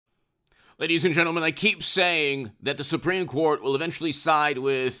Ladies and gentlemen, I keep saying that the Supreme Court will eventually side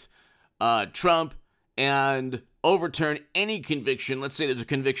with Trump and overturn any conviction. Let's say there's a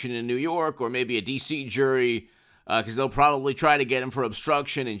conviction in New York or maybe a D.C. jury, because they'll probably try to get him for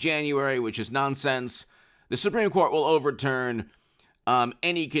obstruction in January, which is nonsense. The Supreme Court will overturn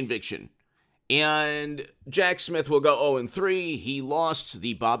any conviction. And Jack Smith will go 0-3. He lost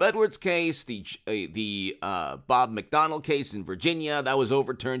the Bob Edwards case, the Bob McDonnell case in Virginia. That was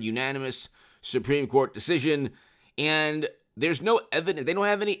overturned, unanimous Supreme Court decision. And there's no evidence. They don't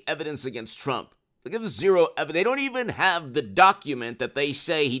have any evidence against Trump. They have zero evidence. They don't even have the document that they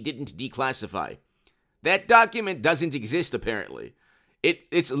say he didn't declassify. That document doesn't exist, apparently.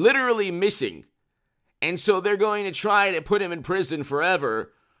 It's literally missing. And so they're going to try to put him in prison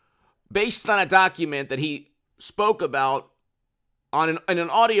forever based on a document that he spoke about in an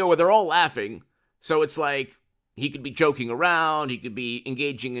audio where they're all laughing. So it's like he could be joking around. He could be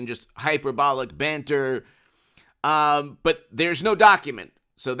engaging in just hyperbolic banter. But there's no document.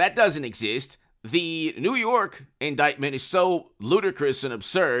 So that doesn't exist. The New York indictment is so ludicrous and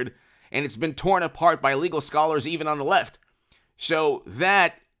absurd, and it's been torn apart by legal scholars even on the left. So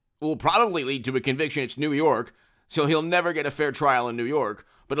that will probably lead to a conviction. It's New York, so he'll never get a fair trial in New York,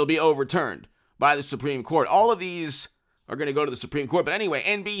 but it'll be overturned by the Supreme Court. All of these are going to go to the Supreme Court. But anyway,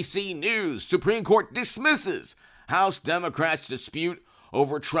 NBC News, Supreme Court dismisses House Democrats' dispute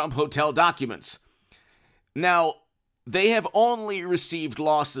over Trump hotel documents. Now, they have only received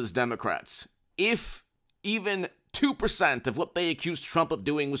losses, Democrats. If even 2% of what they accused Trump of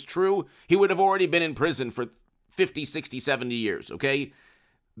doing was true, he would have already been in prison for 50, 60, 70 years, okay?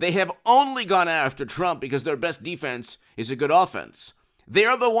 They have only gone after Trump because their best defense is a good offense. They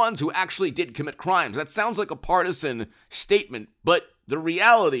are the ones who actually did commit crimes. That sounds like a partisan statement, but the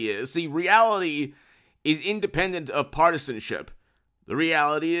reality is independent of partisanship. The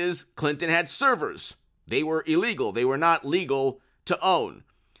reality is Clinton had servers. They were illegal. They were not legal to own.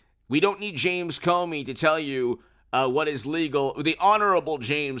 We don't need James Comey to tell you what is legal. The Honorable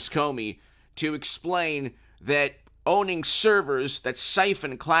James Comey to explain that owning servers that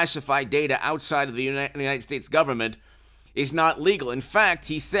siphon classified data outside of the United States government is not legal. In fact,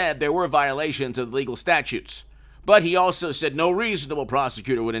 he said there were violations of legal statutes. But he also said no reasonable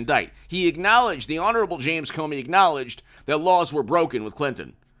prosecutor would indict. He acknowledged, the Honorable James Comey acknowledged that laws were broken with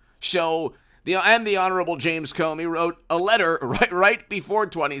Clinton. So, the Honorable James Comey wrote a letter right before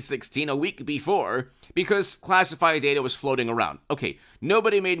 2016, a week before, because classified data was floating around. Okay,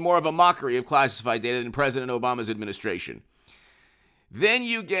 nobody made more of a mockery of classified data than President Obama's administration. Then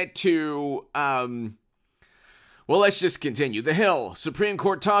you get to, well, let's just continue. The Hill, Supreme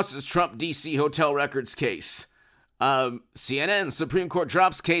Court tosses Trump D.C. hotel records case. CNN, Supreme Court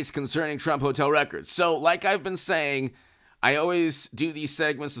drops case concerning Trump hotel records. So, like I've been saying, I always do these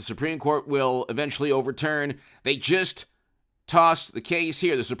segments. The Supreme Court will eventually overturn. They just tossed the case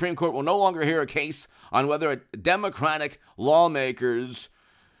here. The Supreme Court will no longer hear a case on whether Democratic lawmakers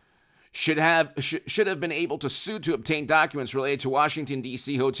should have been able to sue to obtain documents related to Washington,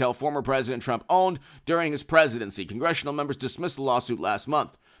 D.C. hotel former President Trump owned during his presidency. Congressional members dismissed the lawsuit last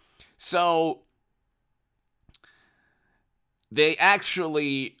month. So they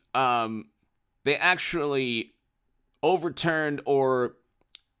actually overturned or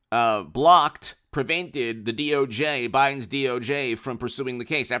prevented the DOJ, Biden's DOJ, from pursuing the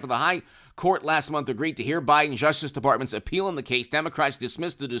case. After the high court last month agreed to hear Biden's Justice Department's appeal in the case, Democrats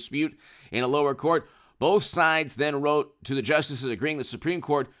dismissed the dispute in a lower court. Both sides then wrote to the justices agreeing the Supreme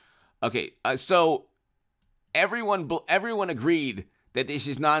Court. Okay, so everyone agreed that this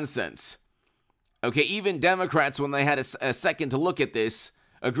is nonsense. Okay, even Democrats, when they had a second to look at this,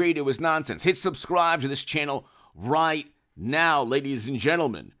 agreed it was nonsense. Hit subscribe to this channel right now, ladies and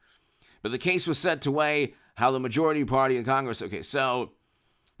gentlemen. But the case was set to weigh how the majority party in Congress. Okay, so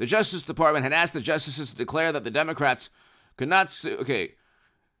the Justice Department had asked the justices to declare that the Democrats could not sue. Okay,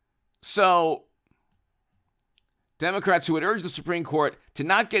 so Democrats who had urged the Supreme Court to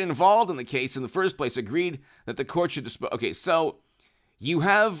not get involved in the case in the first place agreed that the court should dispose. Okay, so you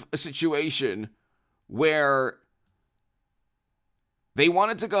have a situation where they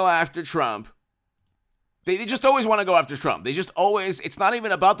wanted to go after Trump. They just always want to go after Trump. They just always, it's not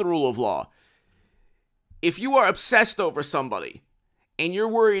even about the rule of law. If you are obsessed over somebody and you're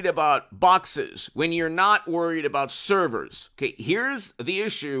worried about boxes when you're not worried about servers, okay, here's the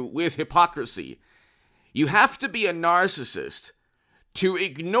issue with hypocrisy. You have to be a narcissist to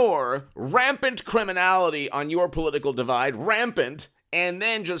ignore rampant criminality on your political divide, rampant, and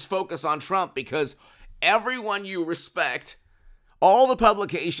then just focus on Trump because everyone you respect, all the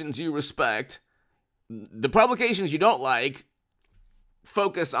publications you respect, the publications you don't like,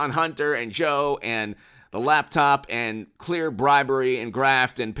 focus on Hunter and Joe and the laptop and clear bribery and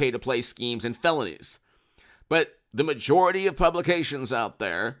graft and pay-to-play schemes and felonies. But the majority of publications out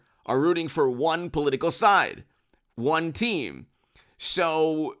there are rooting for one political side, one team.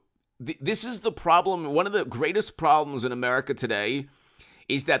 So this is the problem. One of the greatest problems in America today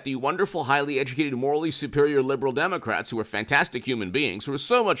is that the wonderful, highly educated, morally superior liberal Democrats, who are fantastic human beings, who are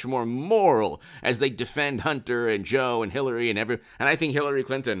so much more moral as they defend Hunter and Joe and Hillary and I think Hillary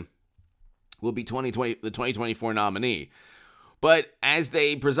Clinton will be the 2024 nominee. But as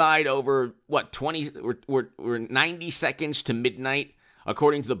they preside over, 90 seconds to midnight,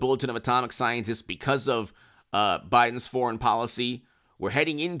 according to the Bulletin of Atomic Scientists, because of Biden's foreign policy, we're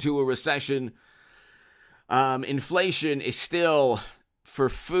heading into a recession. Inflation is still, for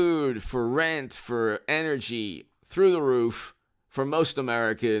food, for rent, for energy, through the roof for most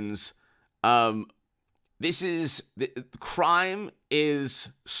Americans. Crime is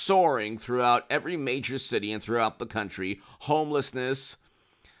soaring throughout every major city and throughout the country. Homelessness.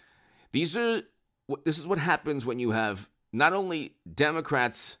 This is what happens when you have not only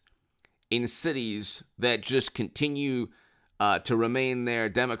Democrats in cities that just continue to remain there,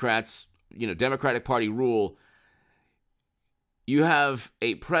 Democratic Party rule. You have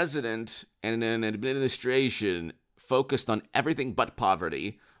a president and an administration focused on everything but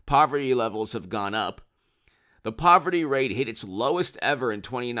poverty. Poverty levels have gone up. The poverty rate hit its lowest ever in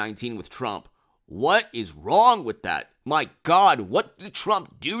 2019 with Trump. What is wrong with that? My God, what did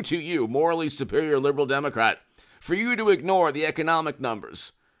Trump do to you, morally superior liberal Democrat, for you to ignore the economic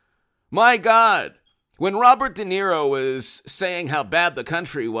numbers? My God, when Robert De Niro was saying how bad the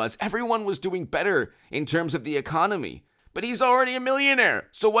country was, everyone was doing better in terms of the economy. But he's already a millionaire,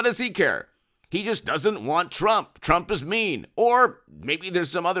 so what does he care? He just doesn't want Trump. Trump is mean. Or maybe there's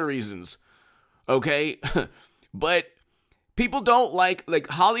some other reasons. Okay? But people don't like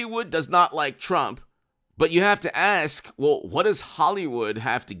Hollywood does not like Trump. But you have to ask, well, what does Hollywood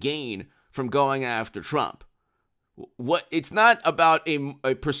have to gain from going after Trump? It's not about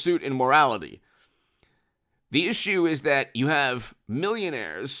a pursuit in morality. The issue is that you have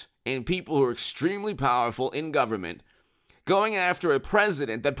millionaires and people who are extremely powerful in government going after a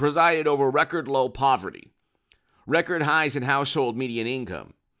president that presided over record low poverty, record highs in household median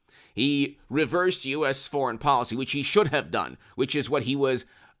income. He reversed U.S. foreign policy, which he should have done, which is what he was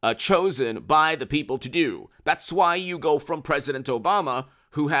chosen by the people to do. That's why you go from President Obama,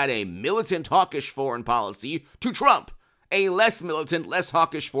 who had a militant, hawkish foreign policy, to Trump, a less militant, less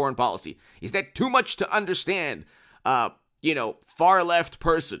hawkish foreign policy. Is that too much to understand? Far left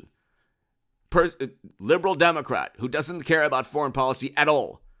person, liberal Democrat who doesn't care about foreign policy at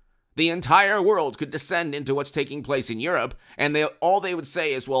all. The entire world could descend into what's taking place in Europe, and all they would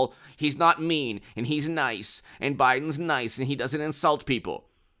say is, well, he's not mean, and he's nice, and Biden's nice, and he doesn't insult people.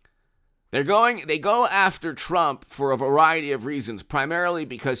 They go after Trump for a variety of reasons, primarily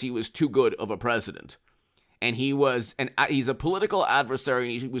because he was too good of a president. And he's a political adversary,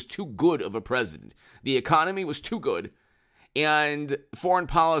 and he was too good of a president. The economy was too good, and foreign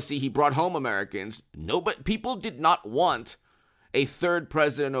policy, he brought home Americans. People did not want a third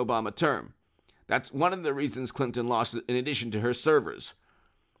President Obama term. That's one of the reasons Clinton lost, in addition to her servers.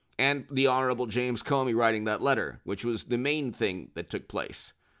 And the Honorable James Comey writing that letter, which was the main thing that took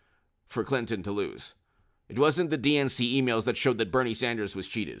place for Clinton to lose. It wasn't the DNC emails that showed that Bernie Sanders was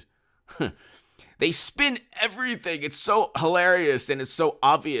cheated. They spin everything. It's so hilarious and it's so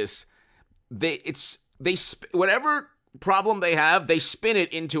obvious. Whatever problem they have, they spin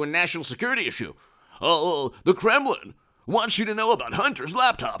it into a national security issue. Oh, the Kremlin wants you to know about Hunter's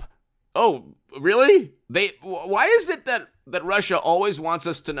laptop. Oh, really? Why is it that Russia always wants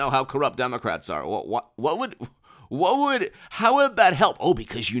us to know how corrupt Democrats are? How would that help? Oh,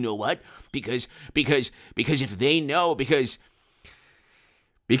 because you know what? Because if they know, because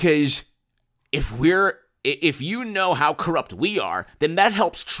if you know how corrupt we are, then that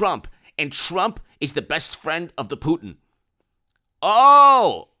helps Trump, and Trump is the best friend of the Putin.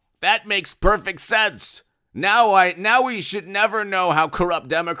 Oh, that makes perfect sense. Now we should never know how corrupt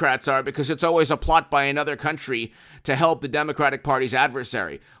Democrats are because it's always a plot by another country to help the Democratic Party's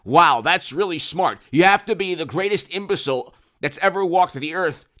adversary. Wow, that's really smart. You have to be the greatest imbecile that's ever walked the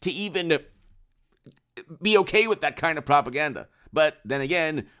earth to even be okay with that kind of propaganda. But then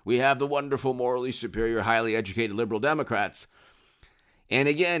again, we have the wonderful, morally superior, highly educated liberal Democrats. And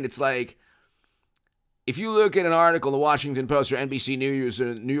again, it's like, if you look at an article in the Washington Post or NBC News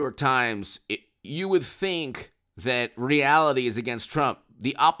or New York Times, you would think that reality is against Trump.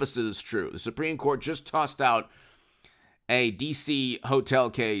 The opposite is true. The Supreme Court just tossed out a D.C. hotel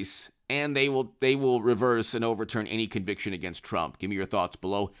case, and they will reverse and overturn any conviction against Trump. Give me your thoughts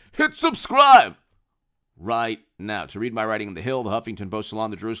below. Hit subscribe right now. To read my writing in The Hill, The Huffington Post,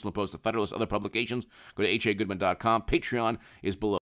 Salon, The Jerusalem Post, The Federalist, other publications, go to hagoodman.com. Patreon is below.